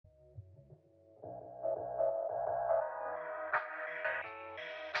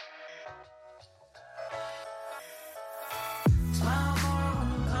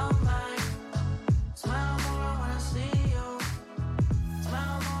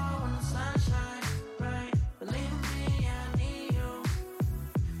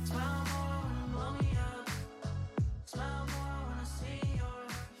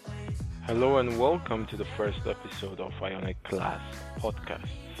Hello and welcome to the first episode of Ionic Class Podcasts,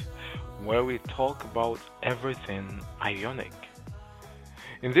 where we talk about everything Ionic.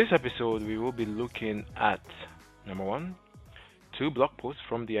 In this episode, we will be looking at number one, two blog posts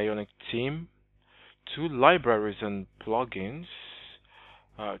from the Ionic team, two libraries and plugins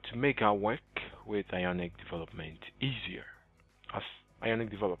to make our work with Ionic development easier as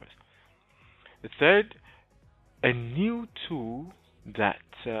Ionic developers. The third, a new tool that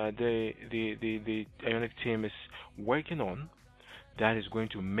the Ionic team is working on that is going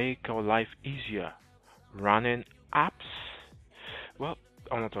to make our life easier running apps. Well,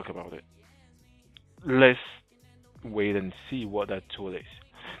 I want to talk about it. Let's wait and see what that tool is.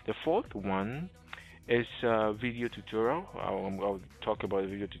 The fourth one is a video tutorial. I'll talk about a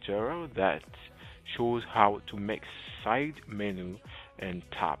video tutorial that shows how to make side menu and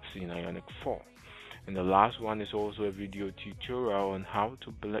tabs in Ionic 4. And the last one is also a video tutorial on how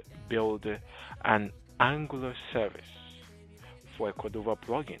to build an Angular service for a Cordova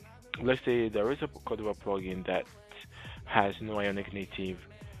plugin. Let's say there is a Cordova plugin that has no Ionic native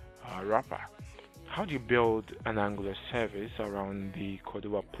wrapper. How do you build an Angular service around the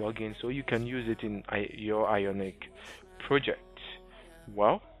Cordova plugin so you can use it in your Ionic project?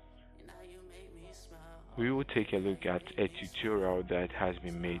 Well, we will take a look at a tutorial that has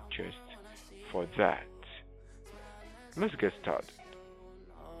been made just for that. Let's get started.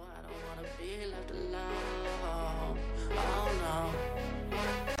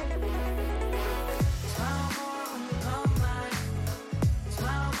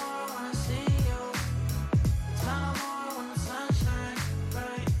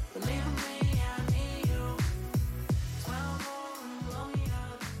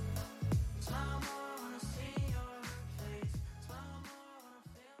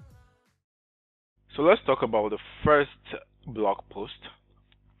 So let's talk about the first blog post,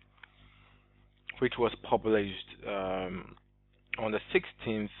 which was published on the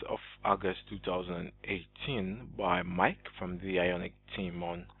 16th of August 2018 by Mike from the Ionic team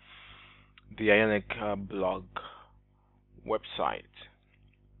on the Ionic blog website.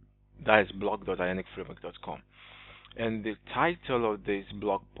 That is blog.ionicframework.com. And the title of this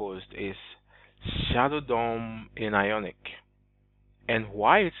blog post is Shadow DOM in Ionic, and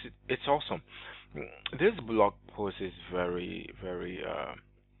why it's awesome. This blog post is very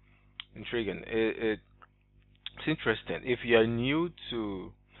intriguing. It's interesting. If you are new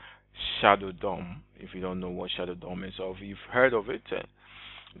to Shadow DOM, if you don't know what Shadow DOM is, or if you've heard of it,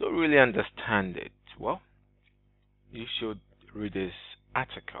 don't really understand it, well, you should read this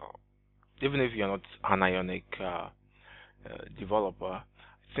article. Even if you're not an Ionic developer, I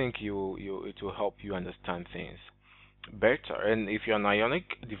think it will help you understand things better. And if you're an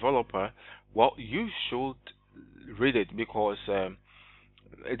Ionic developer, well, you should read it because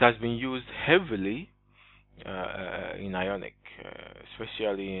it has been used heavily in Ionic,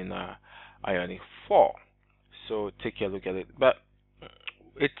 especially in Ionic 4. So take a look at it. But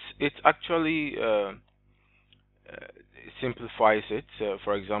it's actually simplifies it.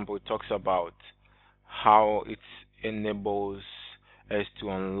 For example, it talks about how it enables us to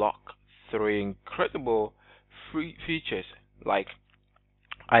unlock three incredible free features like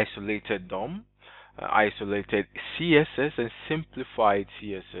isolated DOM, isolated CSS, and simplified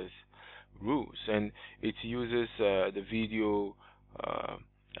CSS rules. And it uses the video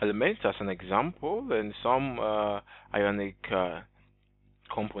elements as an example, and some Ionic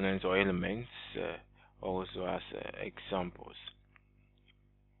components or elements also as examples.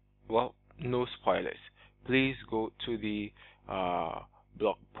 Well, no spoilers. Please go to the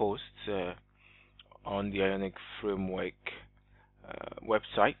blog posts on the Ionic Framework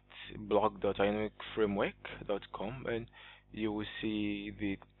website, blog.ionicframework.com, and you will see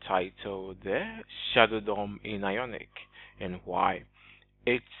the title there, Shadow DOM in Ionic, and why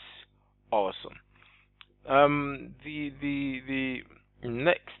it's awesome. The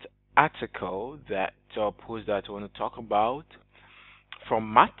next article that post that I want to talk about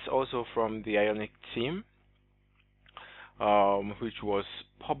from Matt, also from the Ionic team, which was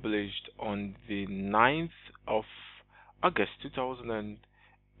published on the 9th of August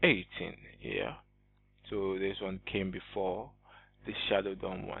 2018. Yeah, so this one came before the Shadow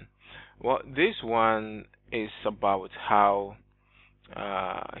DOM one. Well, this one is about how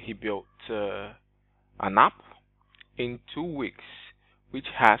he built an app in 2 weeks, which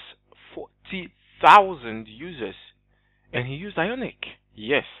has 40,000 users, and he used Ionic.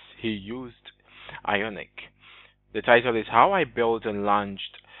 Yes, he used Ionic. The title is How I Built and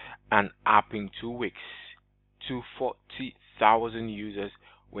Launched an App in 2 weeks to 40,000 users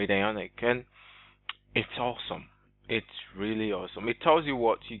with Ionic, and it's awesome. It's really awesome. It tells you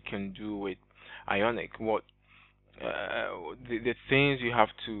what you can do with Ionic, what the things you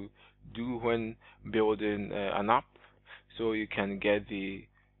have to do when building an app, so you can get the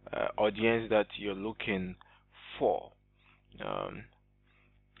audience that you're looking for. Um,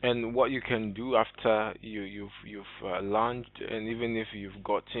 and what you can do after you've launched, and even if you've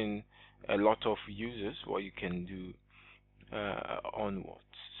gotten a lot of users, what you can do onwards.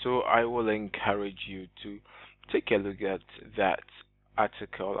 So I will encourage you to take a look at that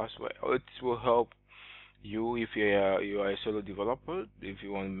article as well. It will help you if you are a solo developer, if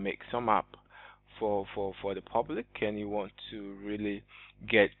you want to make some app for the public, and you want to really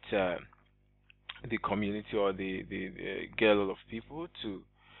get the community, or the get a lot of people to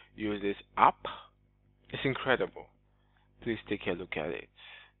use this app. It's incredible. Please take a look at it.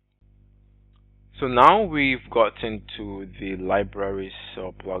 So now we've gotten to the libraries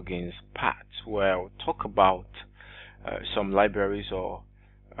or plugins part, where I'll talk about some libraries or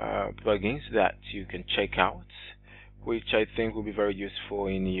plugins that you can check out, which I think will be very useful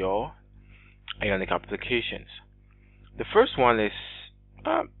in your Ionic applications. The first one is,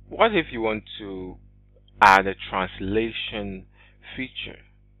 what if you want to add a translation feature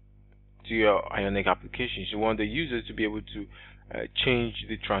to your Ionic applications? You want the user to be able to change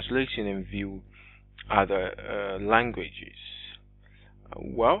the translation and view other languages.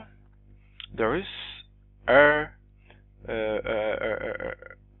 Well, there is a,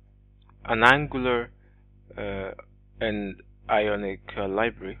 an Angular and Ionic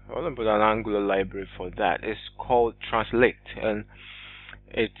library. I'll put an Angular library for that. It's called Translate, and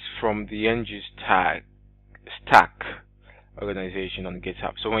it's from the Stack organization on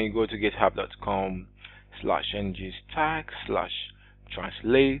GitHub. So when you go to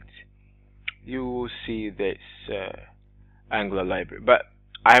github.com/ngstack/translate, you will see this Angular library. But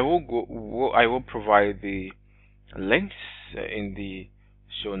I will provide the links in the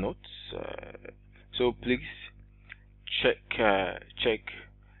show notes. So please check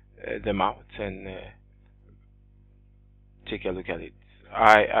them out and take a look at it.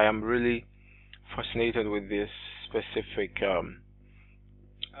 I am really fascinated with this specific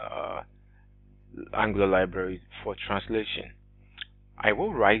Angular library for translation. I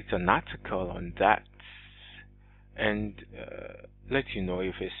will write an article on that and let you know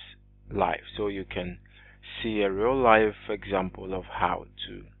if it's live, so you can see a real life example of how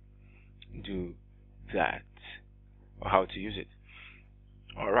to do that or how to use it.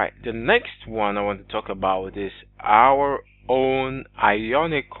 Alright, the next one I want to talk about is our own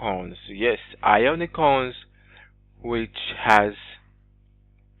Ionicons. Yes, Ionicons, which has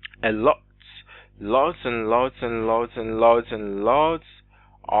a lots and lots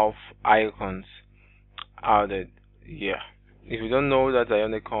of icons added. Yeah, if you don't know that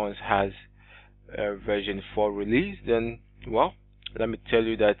Ionicons has version 4 release, then well, let me tell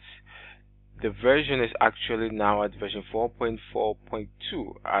you that the version is actually now at version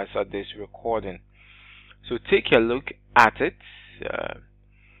 4.4.2 as at this recording. So take a look at it.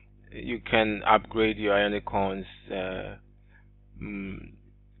 You can upgrade your Ionicons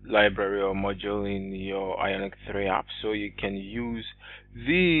library or module in your Ionic 3 app, so you can use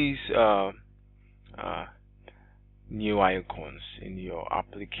these new icons in your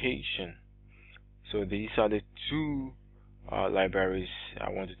application. So these are the two libraries I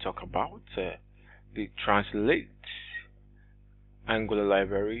want to talk about: the Translate Angular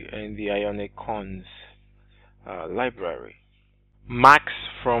library and the Ionicons library. Max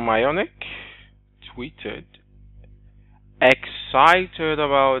from Ionic tweeted, excited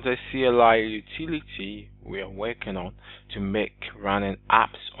about the CLI utility we are working on to make running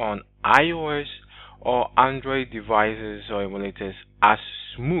apps on iOS or Android devices or emulators as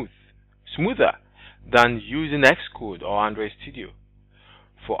smoother than using Xcode or Android Studio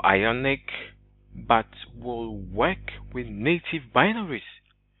for Ionic, but will work with native binaries.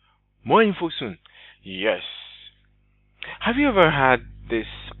 More info soon. Yes. Have you ever had this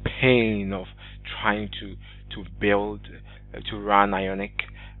pain of trying to build to run Ionic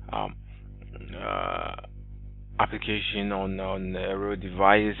application on a real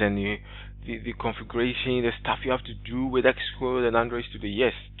device, and the configuration, the stuff you have to do with Xcode and Android Studio?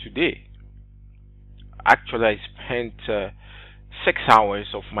 Yes, today. Actually, I spent 6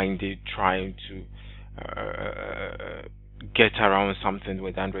 hours of my day trying to get around something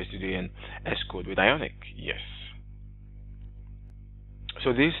with Android Studio and Xcode with Ionic. Yes.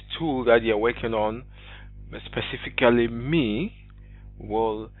 So this tool that you're working on, specifically me,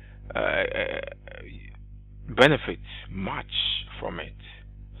 will benefit much from it.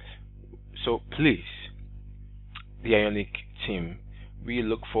 So please, the Ionic team, we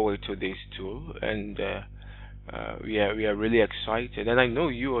look forward to this tool, and We are really excited, and I know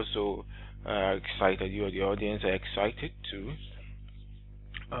you also are excited. You, the audience, are excited to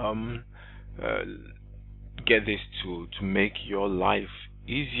um, uh, get this tool to make your life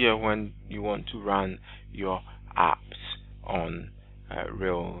easier when you want to run your apps on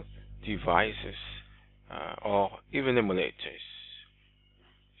real devices or even emulators.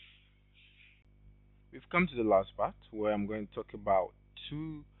 We've come to the last part where I'm going to talk about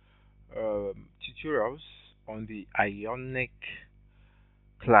two tutorials on the Ionic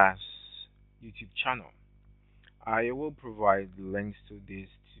class YouTube channel. I will provide links to these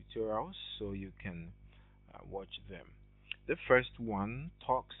tutorials so you can watch them. The first one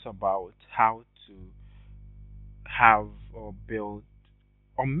talks about how to have or build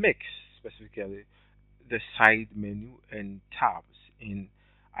or mix specifically the side menu and tabs in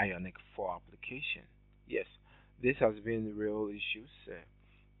Ionic 4 application. Yes, this has been real issues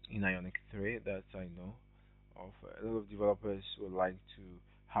in Ionic 3 that I know of. A lot of developers would like to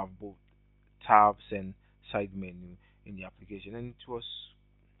have both tabs and side menu in the application, and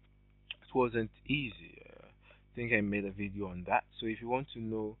it wasn't easy. I think I made a video on that. So if you want to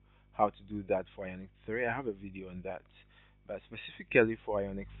know how to do that for Ionic 3, I have a video on that. But specifically for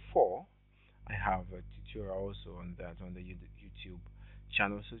Ionic 4, I have a tutorial also on that on the YouTube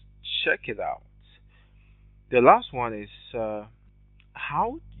channel. So check it out. The last one is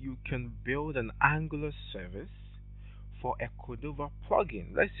how you can build an Angular service for a Cordova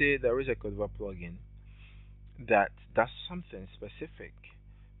plugin. Let's say there is a Cordova plugin that does something specific,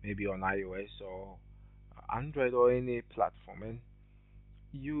 maybe on iOS or Android or any platform, and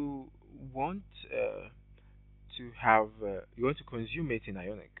you want you want to consume it in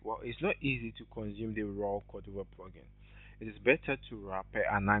Ionic. Well, it's not easy to consume the raw Cordova plugin. It is better to wrap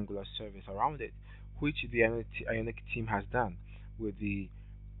an Angular service around it, which the Ionic team has done with the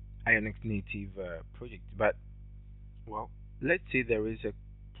Ionic native project. But well, let's say there is a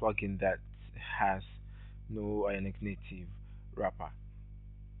plugin that has no Ionic native wrapper.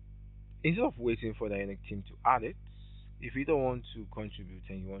 Instead of waiting for the Ionic team to add it, if you don't want to contribute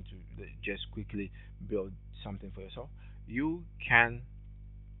and you want to just quickly build something for yourself, you can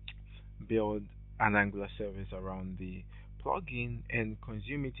build an Angular service around the plugin and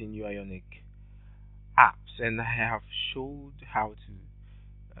consume it in your Ionic apps. And I have showed how to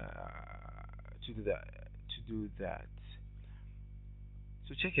do that. To do that,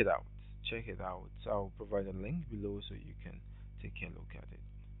 so check it out. Check it out. I'll provide a link below so you can take a look at it.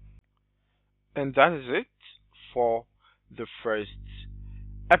 And that is it for the first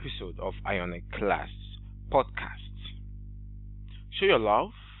episode of Ionic Class podcast. Show your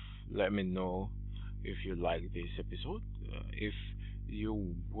love. Let me know if you like this episode. If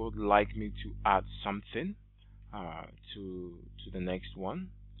you would like me to add something to the next one,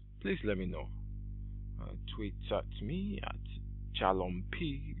 please let me know. Tweet at me at Jalomp,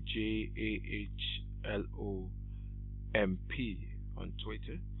 JAHLOMP on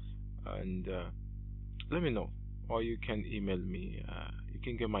Twitter, and let me know. Or you can email me. You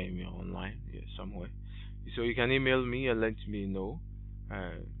can get my email online, somewhere. So you can email me and let me know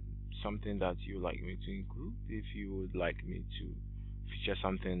something that you like me to include. If you would like me to feature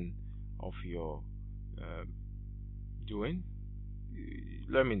something of your doing,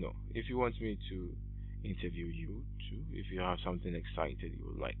 let me know. If you want me to interview you too, if you have something excited you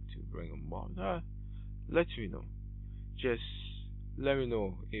would like to bring on board, let me know. Just let me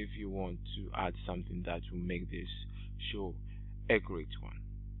know if you want to add something that will make this show a great one.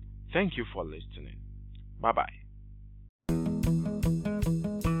 Thank you for listening. Bye bye.